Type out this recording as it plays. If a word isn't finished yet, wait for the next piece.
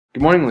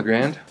Good morning,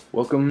 LeGrand.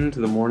 Welcome to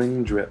the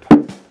Morning Drip,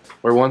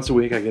 where once a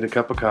week I get a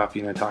cup of coffee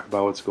and I talk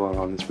about what's going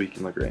on this week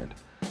in LeGrand.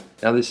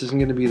 Now, this isn't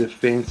going to be the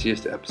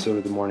fanciest episode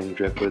of the Morning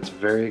Drip, but it's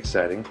very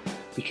exciting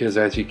because,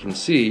 as you can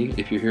see,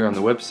 if you're here on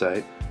the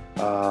website,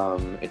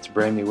 it's a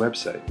brand new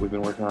website. We've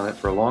been working on it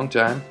for a long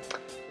time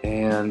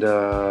and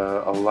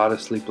a lot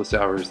of sleepless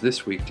hours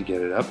this week to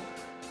get it up,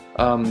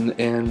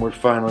 and we're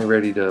finally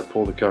ready to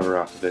pull the cover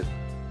off of it.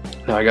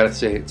 Now, I gotta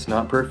say, it's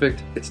not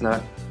perfect, it's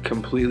not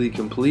completely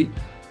complete,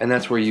 and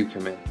that's where you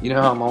come in. You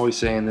know how I'm always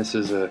saying this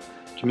is a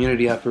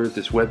community effort,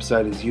 this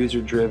website is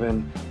user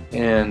driven,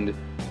 and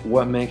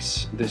what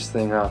makes this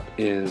thing up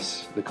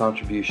is the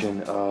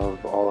contribution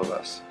of all of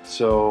us.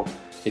 So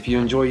if you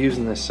enjoy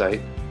using this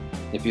site,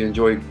 if you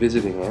enjoy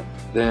visiting it,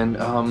 then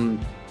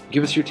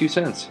give us your 2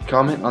 cents.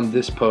 Comment on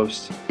this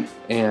post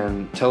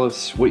and tell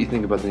us what you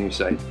think about the new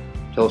site.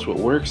 Tell us what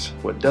works,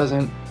 what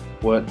doesn't,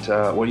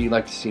 what you'd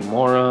like to see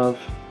more of,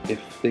 if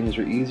things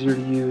are easier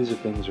to use, if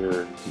things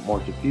are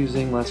more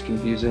confusing, less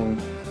confusing.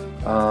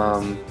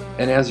 And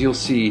as you'll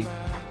see,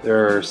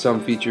 there are some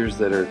features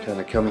that are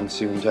kind of coming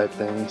soon type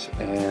things,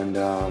 and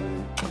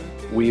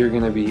we are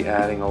going to be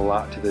adding a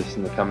lot to this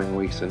in the coming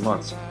weeks and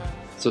months.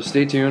 So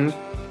stay tuned,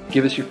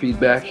 give us your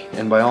feedback,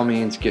 and by all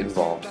means get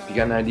involved. If you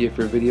got an idea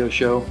for a video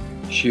show,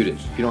 shoot it.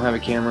 If you don't have a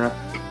camera,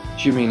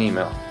 shoot me an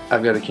email.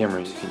 I've got a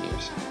camera you can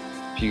use.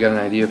 If you got an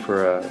idea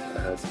for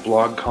a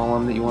blog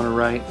column that you want to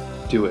write,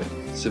 do it.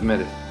 Submit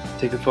it.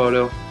 Take a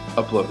photo,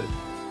 upload it.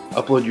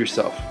 Upload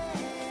yourself.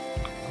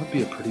 That would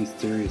be a pretty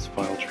serious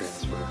file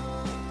transfer.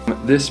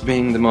 This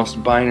being the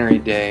most binary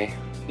day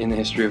in the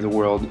history of the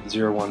world,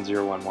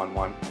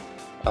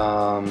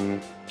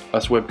 010111,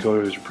 us web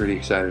coders are pretty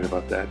excited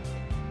about that.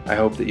 I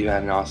hope that you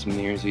had an awesome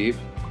New Year's Eve.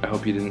 I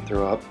hope you didn't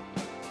throw up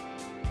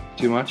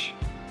too much.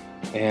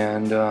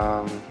 And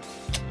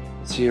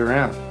see you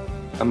around.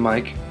 I'm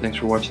Mike. Thanks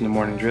for watching the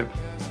Morning Drip.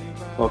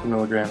 Welcome to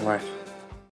LeGrand Life.